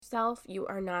yourself. You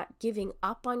are not giving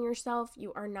up on yourself.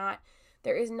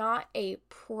 There is not a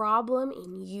problem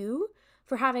in you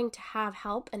for having to have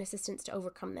help and assistance to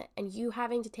overcome that. And you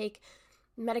having to take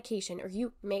medication, or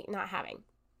you making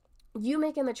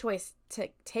the choice to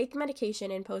take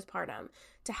medication in postpartum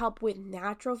to help with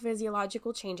natural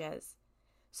physiological changes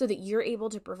so that you're able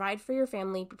to provide for your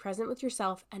family, be present with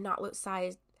yourself, and not lose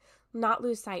sight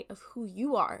of who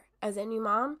you are as a new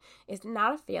mom is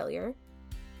not a failure.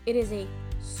 It is a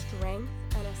strength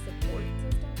and a support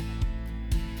system.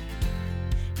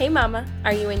 Hey mama,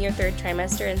 are you in your third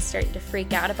trimester and starting to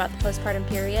freak out about the postpartum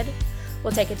period?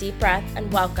 We'll take a deep breath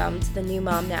and welcome to the New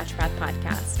Mom Naturopath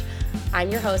Podcast. I'm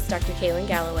your host, Dr. Kaylin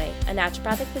Galloway, a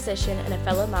naturopathic physician and a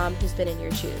fellow mom who's been in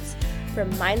your shoes.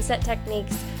 From mindset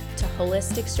techniques to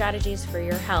holistic strategies for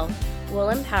your health,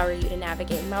 we'll empower you to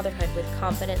navigate motherhood with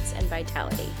confidence and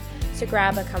vitality. So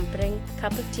grab a comforting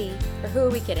cup of tea, or who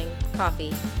are we kidding,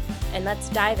 coffee, and let's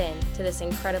dive into this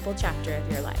incredible chapter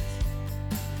of your life.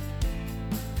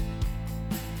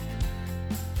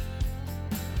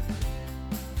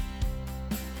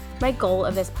 My goal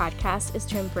of this podcast is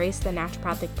to embrace the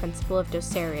naturopathic principle of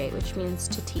docere, which means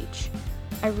to teach.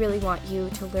 I really want you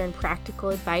to learn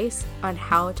practical advice on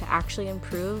how to actually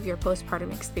improve your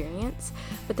postpartum experience,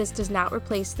 but this does not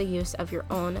replace the use of your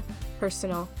own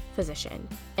personal physician.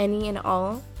 Any and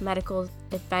all medical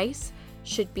advice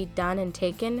should be done and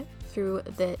taken through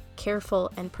the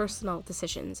careful and personal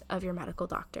decisions of your medical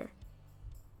doctor.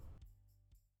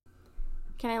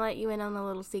 Can I let you in on a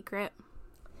little secret?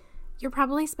 You're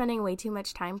probably spending way too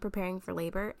much time preparing for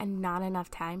labor and not enough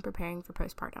time preparing for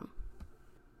postpartum.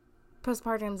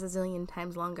 Postpartum's a zillion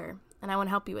times longer, and I want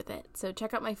to help you with it. So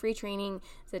check out my free training.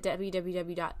 It's at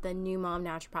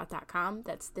www.thenewmomnaturopath.com.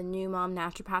 That's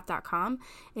thenewmomnaturopath.com.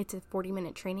 It's a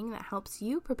 40-minute training that helps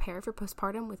you prepare for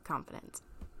postpartum with confidence.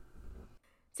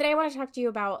 Today I want to talk to you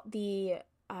about the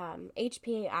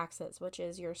HPA axis, which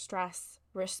is your stress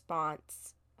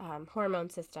response hormone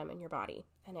system in your body.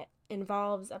 And it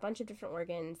involves a bunch of different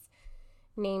organs,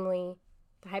 namely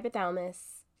the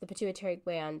hypothalamus, the pituitary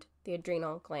gland, the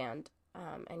adrenal gland,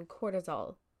 and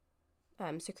cortisol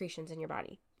secretions in your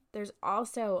body. There's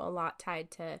also a lot tied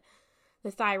to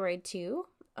the thyroid too,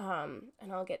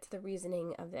 and I'll get to the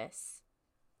reasoning of this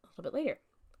a little bit later.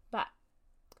 But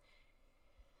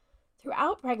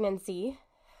throughout pregnancy,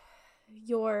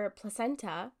 your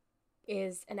placenta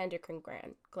is an endocrine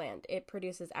gland. It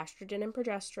produces estrogen and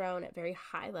progesterone at very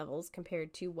high levels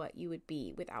compared to what you would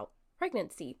be without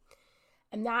pregnancy.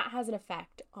 And that has an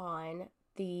effect on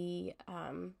the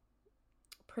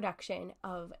production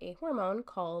of a hormone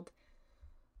called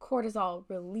cortisol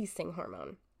releasing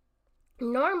hormone.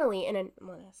 Normally in a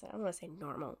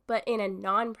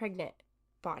non-pregnant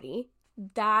body,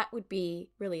 that would be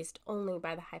released only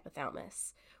by the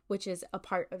hypothalamus, which is a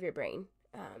part of your brain.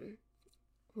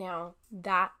 Now,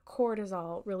 that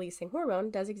cortisol releasing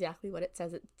hormone does exactly what it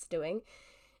says it's doing.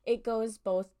 It goes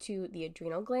both to the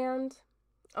adrenal gland.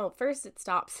 Oh, first it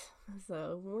stops.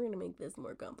 So we're going to make this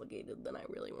more complicated than I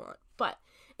really want. But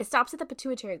it stops at the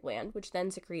pituitary gland, which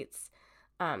then secretes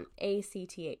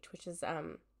ACTH, which is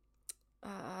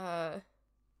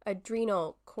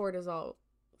adrenal cortisol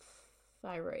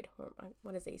thyroid hormone.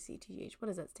 What is ACTH? What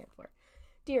does that stand for?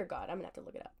 Dear God, I'm going to have to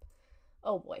look it up.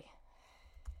 Oh boy.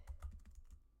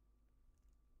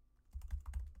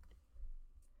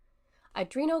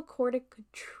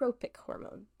 Adrenocorticotropic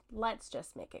hormone. Let's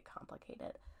just make it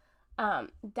complicated.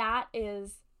 That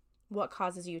is what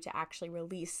causes you to actually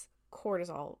release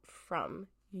cortisol from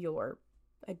your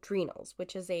adrenals,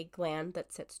 which is a gland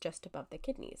that sits just above the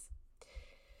kidneys.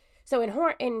 So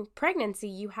in pregnancy,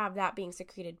 you have that being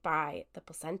secreted by the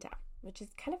placenta, which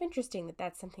is kind of interesting that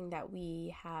that's something that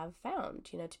we have found,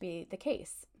 to be the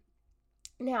case.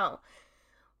 Now,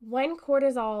 when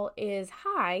cortisol is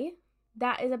high,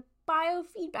 that is a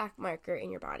biofeedback marker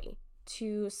in your body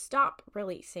to stop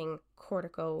releasing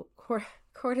cortisol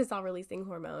releasing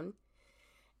hormone.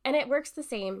 And it works the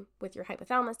same with your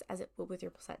hypothalamus as it would with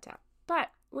your placenta.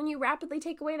 But when you rapidly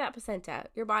take away that placenta,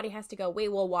 your body has to go,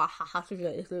 wait, well, what? I have to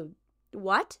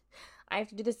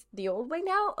do this the old way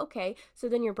now? Okay, so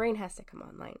then your brain has to come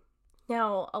online.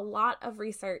 Now, a lot of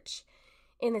research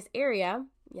in this area,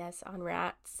 yes, on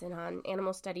rats and on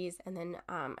animal studies, and then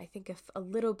I think a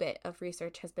little bit of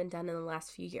research has been done in the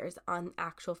last few years on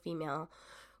actual female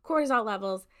cortisol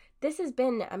levels. This has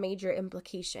been a major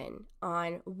implication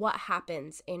on what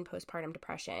happens in postpartum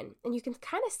depression. And you can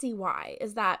kind of see why,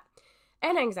 is that,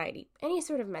 and anxiety, any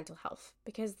sort of mental health,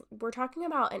 because we're talking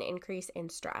about an increase in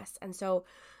stress. And so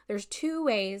there's three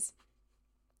ways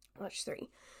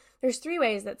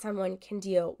that someone can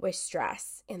deal with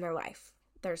stress in their life.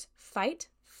 There's fight,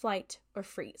 flight, or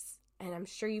freeze. And I'm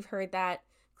sure you've heard that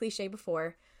cliche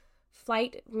before.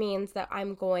 Flight means that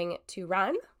I'm going to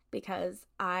run because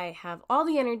I have all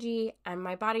the energy and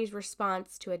my body's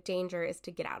response to a danger is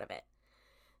to get out of it.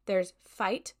 There's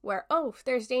fight, where, oh, if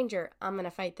there's danger, I'm going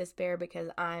to fight this bear because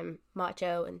I'm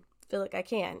macho and feel like I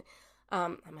can.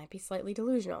 I might be slightly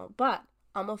delusional, but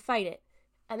I'm going to fight it.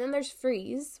 And then there's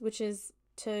freeze, which is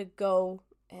to go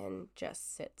and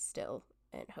just sit still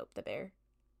and hope the bear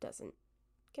doesn't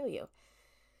kill you.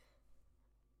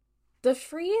 The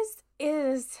freeze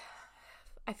is,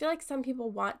 I feel like some people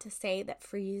want to say that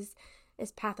freeze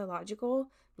is pathological.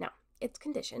 No, it's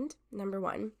conditioned, number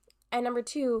one. And number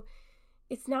two,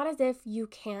 it's not as if you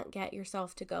can't get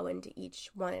yourself to go into each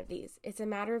one of these. It's a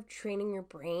matter of training your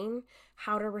brain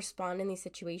how to respond in these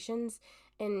situations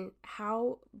and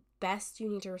how best you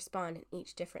need to respond in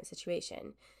each different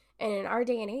situation. And in our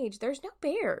day and age, there's no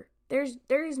bear.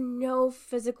 There's no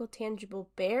physical, tangible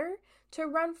bear to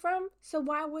run from. So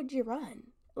why would you run?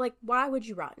 Like, why would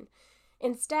you run?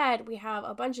 Instead, we have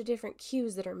a bunch of different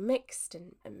cues that are mixed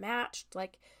and matched,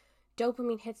 like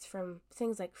dopamine hits from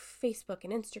things like Facebook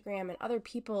and Instagram and other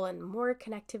people, and more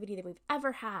connectivity than we've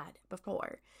ever had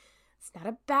before. It's not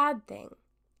a bad thing.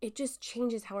 It just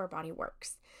changes how our body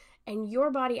works. And your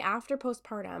body after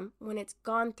postpartum, when it's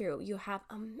gone through, you have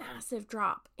a massive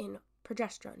drop in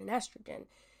progesterone and estrogen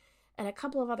and a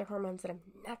couple of other hormones that I'm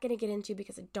not going to get into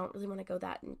because I don't really want to go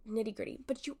that nitty gritty.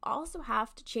 But you also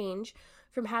have to change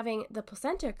from having the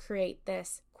placenta create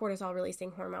this cortisol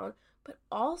releasing hormone, but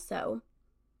also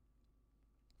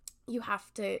you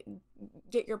have to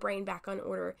get your brain back on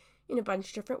order in a bunch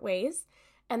of different ways.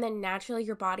 And then naturally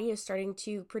your body is starting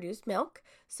to produce milk.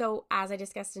 So as I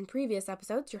discussed in previous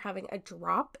episodes, you're having a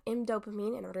drop in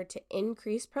dopamine in order to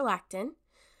increase prolactin,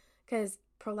 because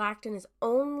prolactin is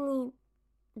only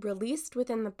released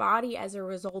within the body as a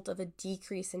result of a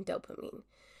decrease in dopamine.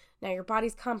 Now, your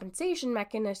body's compensation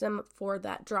mechanism for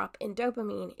that drop in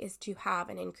dopamine is to have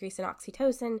an increase in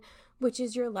oxytocin, which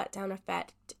is your letdown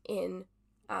effect in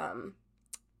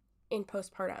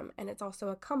postpartum. And it's also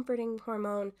a comforting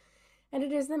hormone, and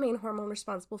it is the main hormone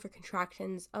responsible for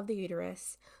contractions of the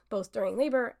uterus, both during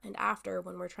labor and after,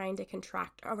 when we're trying to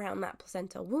contract around that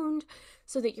placental wound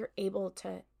so that you're able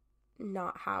to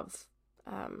not have,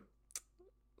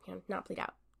 not bleed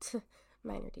out.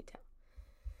 Minor detail.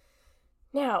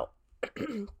 Now,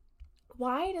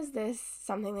 why is this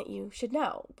something that you should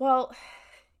know? Well,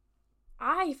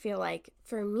 I feel like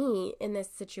for me in this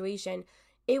situation,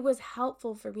 it was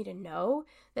helpful for me to know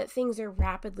that things are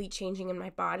rapidly changing in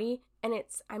my body, and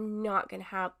I'm not going to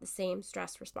have the same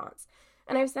stress response.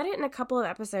 And I've said it in a couple of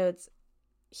episodes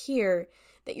here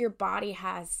that your body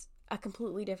has a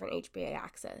completely different HPA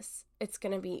axis. It's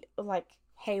going to be like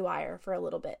haywire for a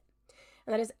little bit.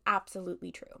 And that is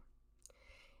absolutely true.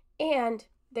 And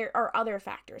there are other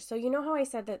factors. So you know how I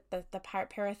said that the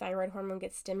parathyroid hormone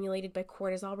gets stimulated by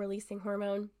cortisol releasing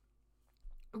hormone?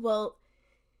 Well,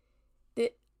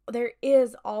 there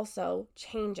is also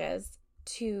changes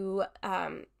to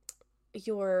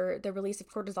the release of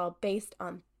cortisol based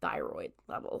on thyroid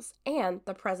levels and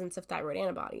the presence of thyroid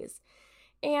antibodies.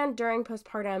 And during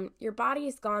postpartum, your body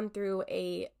has gone through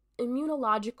a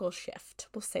immunological shift,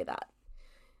 we'll say that,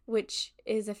 which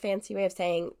is a fancy way of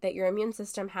saying that your immune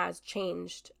system has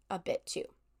changed a bit too.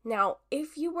 Now,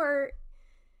 if you were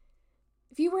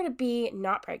to be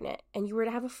not pregnant and you were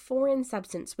to have a foreign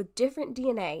substance with different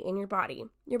DNA in your body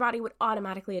would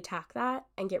automatically attack that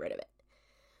and get rid of it.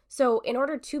 So in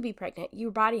order to be pregnant,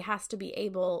 your body has to be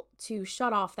able to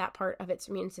shut off that part of its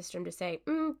immune system to say,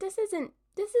 this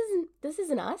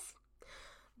isn't us,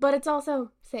 but it's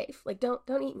also safe. Like,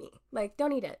 don't eat me. Like,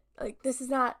 don't eat it. Like, this is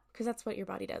not, because that's what your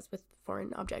body does with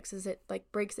foreign objects, is it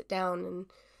like breaks it down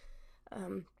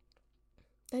and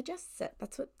digests it.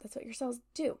 That's what your cells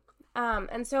do.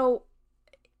 And so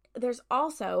there's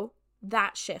also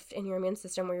that shift in your immune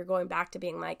system where you're going back to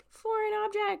being like, foreign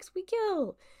objects, we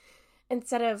kill.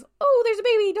 Instead of, oh, there's a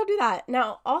baby, don't do that.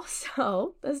 Now,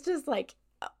 also, let's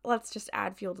just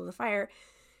add fuel to the fire.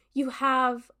 You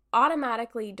have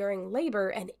automatically during labor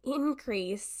an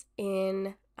increase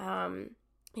in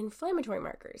inflammatory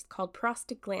markers called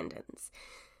prostaglandins.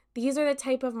 These are the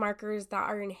type of markers that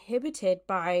are inhibited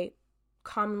by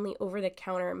commonly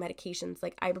over-the-counter medications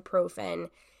like ibuprofen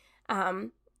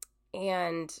and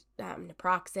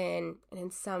naproxen, and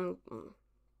in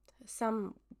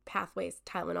some pathways,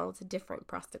 Tylenol. It's a different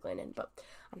prostaglandin, but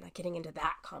I'm not getting into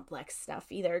that complex stuff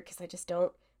either because I just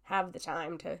don't have the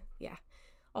time to,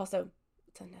 Also,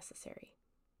 it's unnecessary.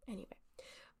 Anyway,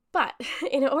 but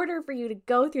in order for you to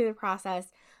go through the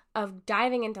process of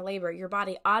diving into labor, your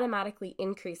body automatically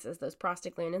increases those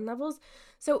prostaglandin levels.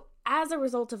 So as a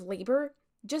result of labor,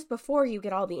 just before you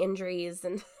get all the injuries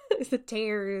and the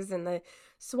tears and the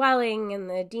swelling and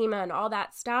the edema and all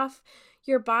that stuff,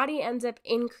 your body ends up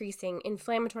increasing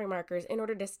inflammatory markers in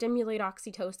order to stimulate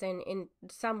oxytocin in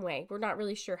some way. We're not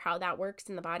really sure how that works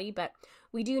in the body, but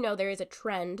we do know there is a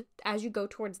trend. As you go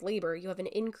towards labor, you have an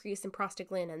increase in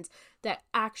prostaglandins that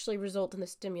actually result in the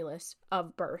stimulus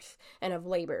of birth and of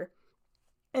labor.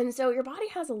 And so your body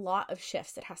has a lot of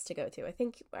shifts it has to go through. I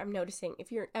think I'm noticing,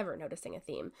 if you're ever noticing a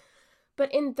theme.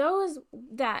 But in those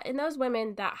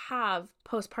women that have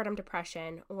postpartum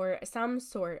depression or some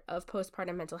sort of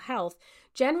postpartum mental health,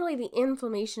 generally the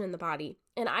inflammation in the body,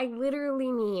 and I literally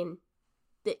mean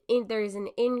that there is an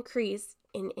increase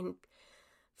in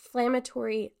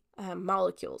inflammatory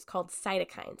molecules called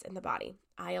cytokines in the body,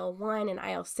 IL-1 and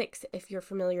IL-6, if you're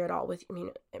familiar at all with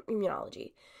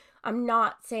immunology. I'm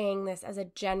not saying this as a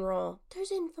general,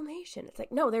 there's inflammation. It's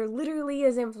like, no, there literally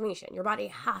is inflammation. Your body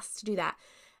has to do that.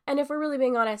 And if we're really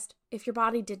being honest, if your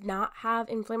body did not have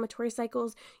inflammatory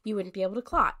cycles, you wouldn't be able to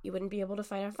clot. You wouldn't be able to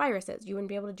fight off viruses. You wouldn't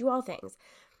be able to do all things.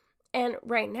 And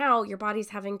right now, your body's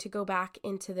having to go back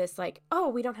into this like, oh,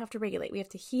 we don't have to regulate. We have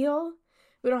to heal.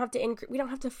 We don't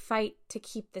have to fight to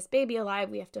keep this baby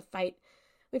alive. We have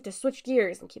to switch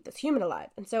gears and keep this human alive.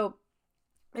 And so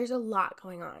there's a lot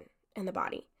going on in the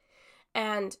body.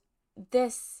 And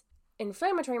this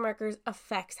inflammatory markers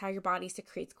affects how your body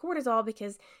secretes cortisol,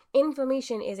 because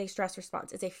inflammation is a stress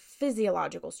response. It's a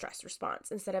physiological stress response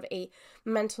instead of a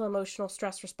mental, emotional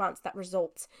stress response that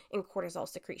results in cortisol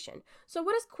secretion. So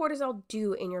what does cortisol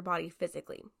do in your body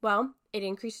physically? Well, it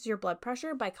increases your blood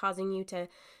pressure by causing you to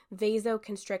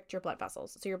vasoconstrict your blood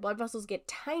vessels. So your blood vessels get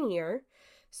tinier.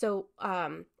 So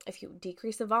if you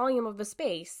decrease the volume of a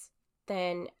space,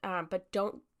 then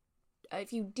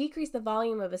if you decrease the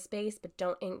volume of a space but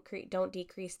don't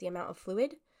decrease the amount of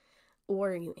fluid,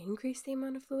 or you increase the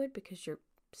amount of fluid because you're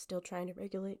still trying to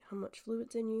regulate how much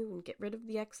fluid's in you and get rid of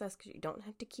the excess because you don't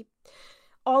have to keep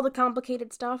all the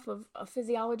complicated stuff of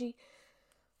physiology,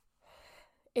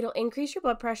 it'll increase your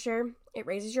blood pressure. It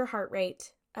raises your heart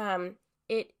rate.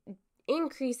 It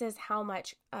increases how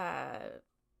much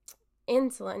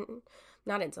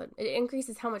it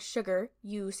increases how much sugar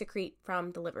you secrete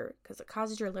from the liver, because it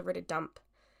causes your liver to dump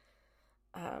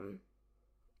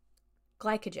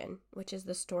glycogen, which is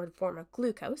the stored form of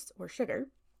glucose or sugar.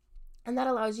 And that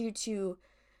allows you to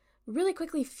really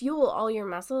quickly fuel all your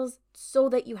muscles so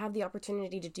that you have the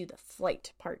opportunity to do the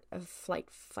flight part of flight,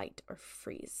 fight, or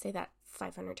freeze. Say that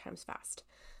 500 times fast.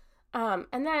 And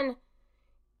then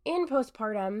in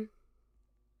postpartum,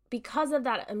 because of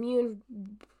that immune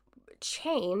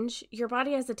change, your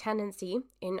body has a tendency,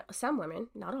 in some women,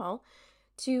 not all,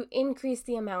 to increase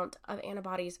the amount of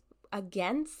antibodies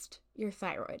against your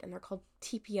thyroid, and they're called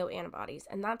TPO antibodies.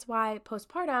 And that's why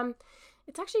postpartum,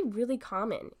 it's actually really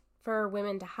common for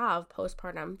women to have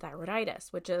postpartum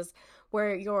thyroiditis, which is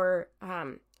where your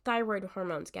thyroid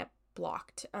hormones get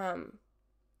blocked.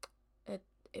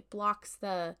 It blocks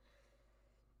the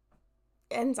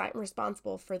enzyme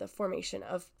responsible for the formation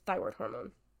of thyroid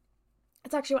hormone.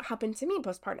 It's actually what happened to me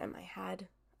postpartum.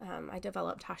 I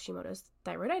developed Hashimoto's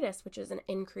thyroiditis, which is an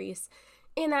increase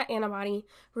in that antibody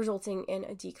resulting in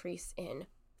a decrease in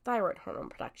thyroid hormone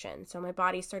production. So my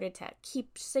body started to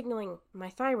keep signaling my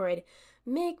thyroid,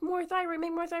 make more thyroid, I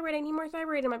need more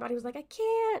thyroid. And my body was like, I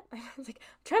can't. I was like,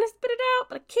 I'm trying to spit it out,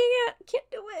 but I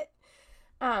can't do it.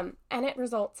 And it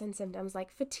results in symptoms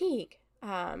like fatigue,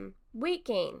 weight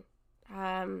gain,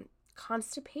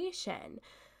 constipation,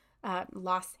 hair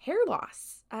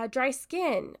loss, dry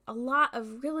skin, a lot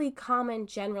of really common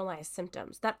generalized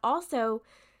symptoms that also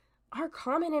are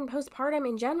common in postpartum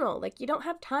in general. Like, you don't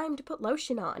have time to put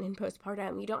lotion on in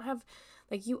postpartum.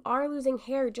 You are losing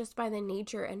hair just by the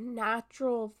nature and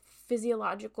natural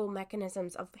physiological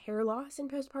mechanisms of hair loss in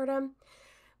postpartum.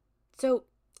 So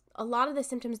a lot of the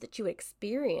symptoms that you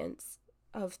experience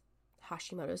of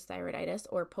Hashimoto's thyroiditis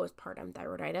or postpartum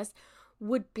thyroiditis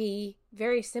would be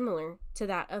very similar to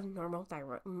that of normal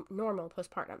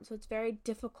postpartum. So it's very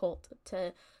difficult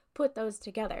to put those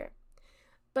together.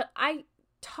 But I'm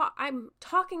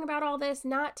talking about all this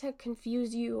not to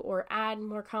confuse you or add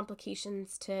more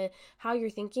complications to how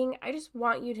you're thinking. I just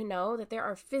want you to know that there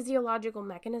are physiological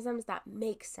mechanisms that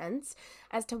make sense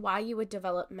as to why you would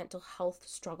develop mental health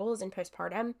struggles in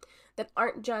postpartum that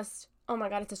aren't just, oh my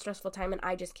God, it's a stressful time and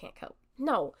I just can't cope.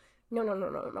 No.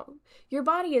 Your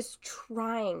body is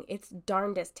trying its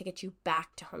darndest to get you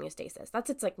back to homeostasis. That's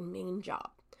its main job.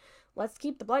 Let's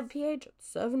keep the blood pH at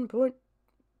 7 point.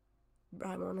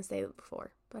 I want to say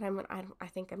 4, but I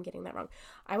think I'm getting that wrong.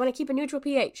 I want to keep a neutral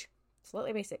pH.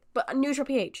 Slightly basic, but a neutral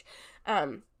pH.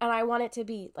 And I want it to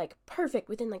be like perfect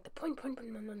within like the point.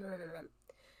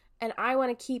 And I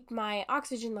want to keep my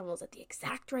oxygen levels at the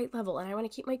exact right level. And I want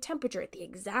to keep my temperature at the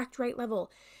exact right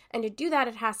level. And to do that,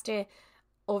 it has to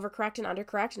overcorrect and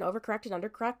undercorrect and overcorrect and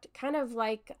undercorrect. Kind of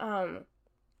like, I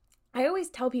always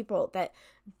tell people that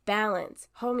balance,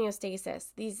 homeostasis,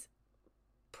 these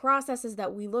processes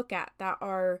that we look at that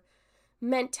are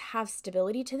meant to have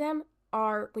stability to them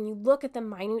are, when you look at the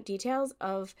minute details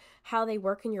of how they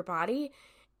work in your body,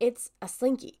 it's a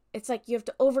slinky. It's like you have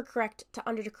to overcorrect to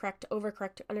undercorrect to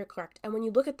overcorrect to undercorrect. And when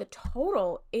you look at the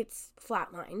total, it's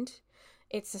flatlined.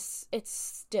 It's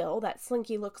still, that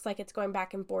slinky looks like it's going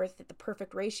back and forth at the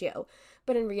perfect ratio.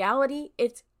 But in reality,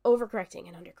 it's overcorrecting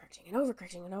and undercorrecting and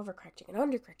overcorrecting and overcorrecting and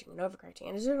undercorrecting and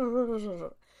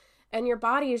overcorrecting. And your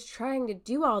body is trying to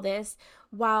do all this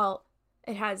while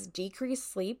it has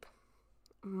decreased sleep,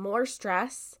 more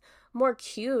stress, more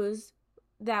cues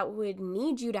that would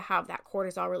need you to have that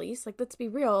cortisol release. Like, let's be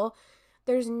real,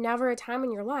 there's never a time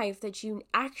in your life that you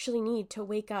actually need to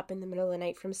wake up in the middle of the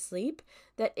night from sleep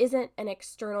that isn't an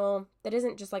external, that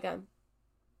isn't just like a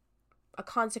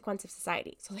consequence of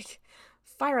society. So like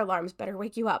fire alarms better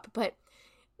wake you up. But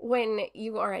when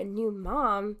you are a new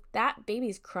mom, that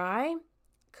baby's cry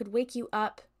could wake you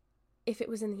up if it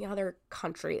was in the other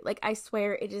country. Like, I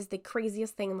swear it is the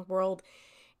craziest thing in the world.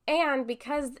 And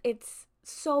because it's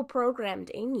so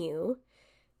programmed in you,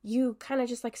 you kind of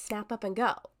just like snap up and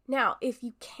go. Now, if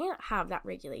you can't have that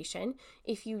regulation,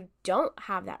 if you don't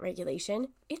have that regulation,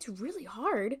 it's really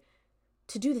hard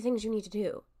to do the things you need to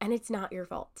do, and it's not your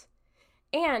fault.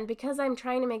 And because I'm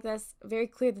trying to make this very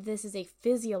clear that this is a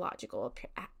physiological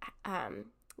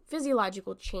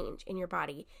change in your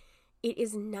body, it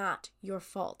is not your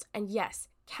fault. And yes,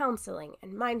 counseling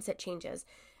and mindset changes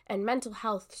and mental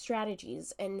health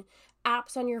strategies and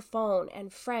apps on your phone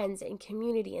and friends and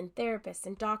community and therapists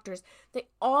and doctors, they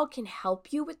all can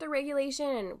help you with the regulation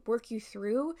and work you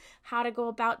through how to go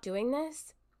about doing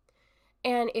this.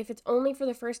 And if it's only for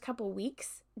the first couple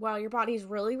weeks while your body's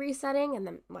really resetting, and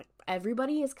then like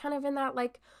everybody is kind of in that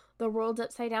like the world's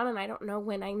upside down and I don't know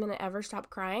when I'm going to ever stop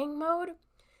crying mode,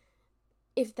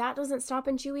 if that doesn't stop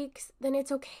in 2 weeks, then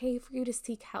it's okay for you to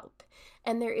seek help.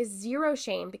 And there is zero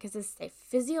shame, because this is a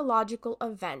physiological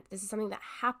event. This is something that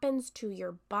happens to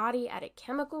your body at a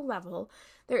chemical level.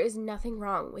 There is nothing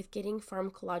wrong with getting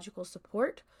pharmacological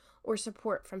support or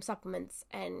support from supplements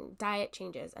and diet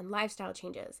changes and lifestyle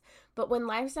changes. But when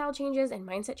lifestyle changes and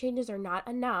mindset changes are not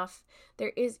enough,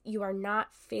 you are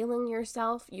not failing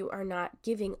yourself. You are not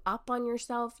giving up on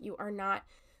yourself.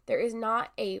 There is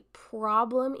not a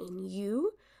problem in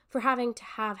you for having to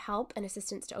have help and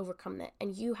assistance to overcome that.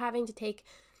 And you having to take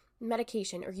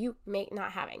medication, or you making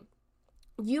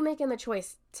the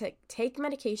choice to take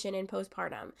medication in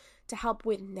postpartum to help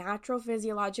with natural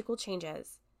physiological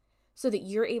changes so that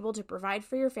you're able to provide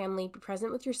for your family, be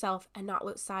present with yourself, and not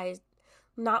lose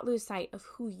sight of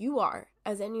who you are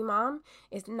as a new mom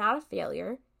is not a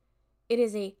failure. It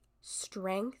is a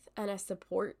strength and a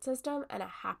support system and a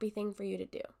happy thing for you to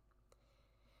do.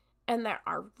 And there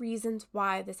are reasons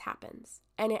why this happens.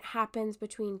 And it happens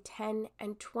between 10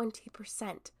 and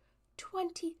 20%.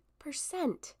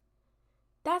 20%.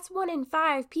 That's 1 in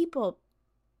 5 people.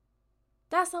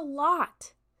 That's a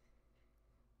lot.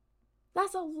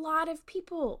 That's a lot of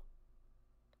people.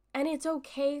 And it's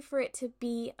okay for it to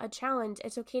be a challenge.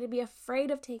 It's okay to be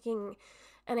afraid of taking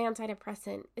an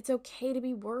antidepressant. It's okay to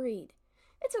be worried.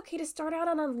 It's okay to start out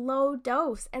on a low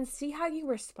dose and see how you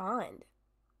respond.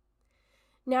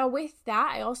 Now, with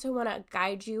that, I also want to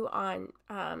guide you on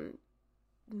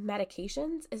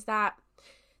medications, is that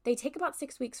they take about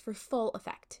 6 weeks for full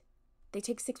effect. They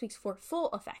take 6 weeks for full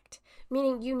effect,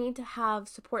 meaning you need to have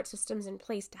support systems in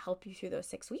place to help you through those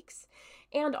 6 weeks.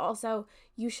 And also,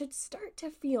 you should start to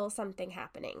feel something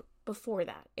happening before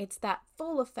that. It's that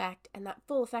full effect, and that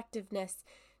full effectiveness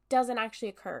doesn't actually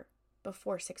occur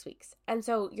before 6 weeks. And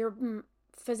so your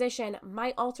physician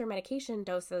might alter medication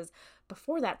doses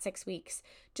before that 6 weeks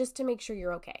just to make sure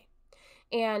you're okay.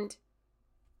 And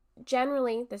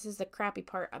generally, this is the crappy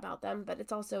part about them, but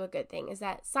it's also a good thing, is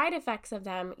that side effects of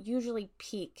them usually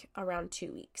peak around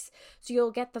 2 weeks. So you'll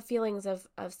get the feelings of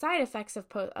side effects of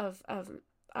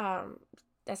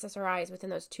SSRIs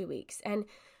within those 2 weeks. And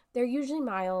they're usually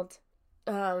mild.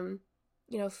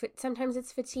 Sometimes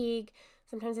it's fatigue,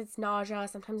 sometimes it's nausea,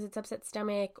 sometimes it's upset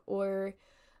stomach, or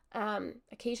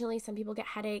occasionally some people get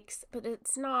headaches, but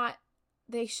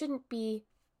they shouldn't be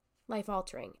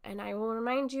life-altering. And I will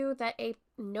remind you that a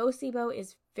nocebo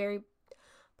is very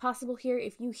possible here.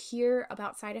 If you hear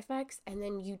about side effects and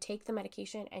then you take the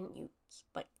medication and you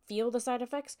feel the side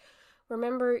effects,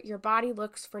 remember your body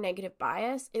looks for negative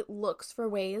bias. It looks for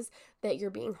ways that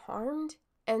you're being harmed.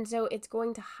 And so it's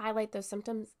going to highlight those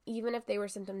symptoms, even if they were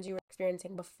symptoms you were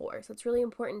experiencing before. So it's really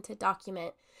important to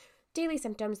document daily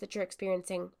symptoms that you're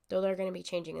experiencing, though they're going to be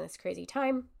changing in this crazy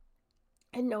time.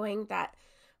 And knowing that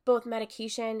both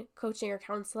medication, coaching, or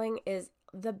counseling is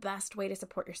the best way to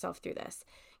support yourself through this.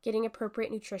 Getting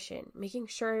appropriate nutrition, making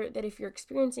sure that if you're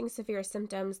experiencing severe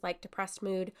symptoms like depressed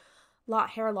mood,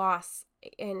 hair loss,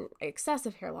 and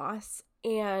excessive hair loss,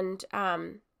 and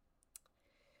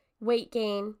weight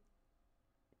gain,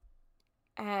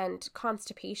 and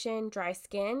constipation, dry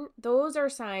skin, those are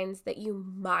signs that you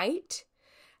might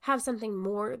have something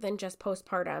more than just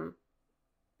postpartum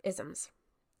isms.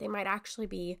 They might actually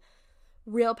be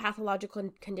real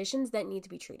pathological conditions that need to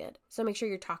be treated. So make sure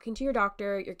you're talking to your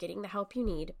doctor, you're getting the help you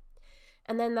need.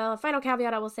 And then the final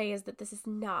caveat I will say is that this is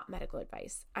not medical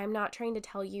advice. I'm not trying to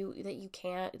tell you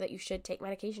that you should take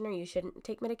medication or you shouldn't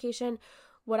take medication.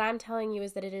 What I'm telling you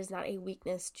is that it is not a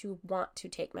weakness to want to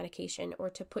take medication or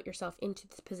to put yourself into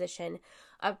the position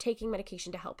of taking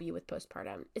medication to help you with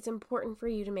postpartum. It's important for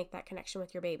you to make that connection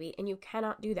with your baby, and you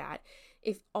cannot do that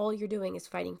if all you're doing is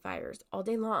fighting fires all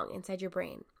day long inside your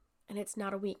brain. And it's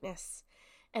not a weakness.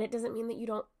 And it doesn't mean that you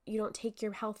don't take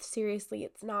your health seriously.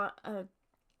 It's not a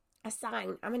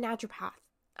sign. I'm a naturopath,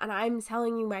 and I'm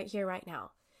telling you right here, right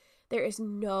now, there is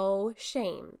no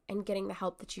shame in getting the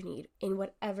help that you need in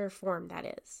whatever form that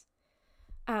is.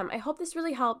 I hope this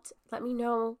really helped. Let me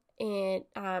know and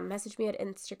message me at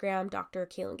Instagram, Dr.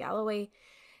 Kaylin Galloway.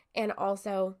 And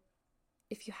also,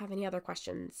 if you have any other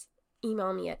questions,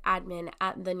 email me at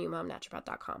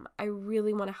admin@thenewmomnaturopath.com. I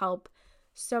really want to help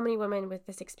so many women with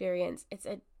this experience. It's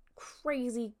a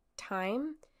crazy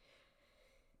time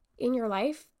in your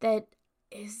life that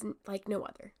is like no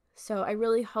other. So I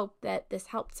really hope that this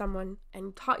helped someone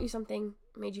and taught you something,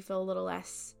 made you feel a little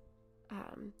less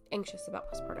anxious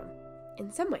about postpartum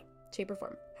in some way, shape, or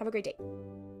form. Have a great day.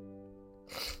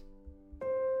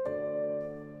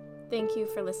 Thank you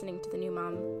for listening to the New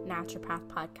Mom Naturopath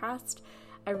podcast.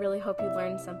 I really hope you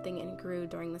learned something and grew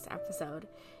during this episode.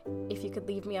 If you could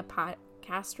leave me a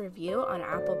podcast review on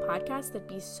Apple Podcasts, that'd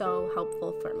be so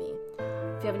helpful for me.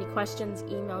 If you have any questions,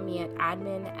 email me at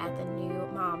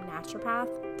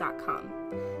admin@thenewmomnaturopath.com.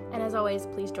 And as always,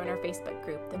 please join our Facebook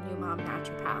group, The New Mom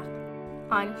Naturopath,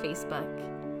 on Facebook.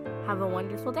 Have a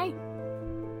wonderful day.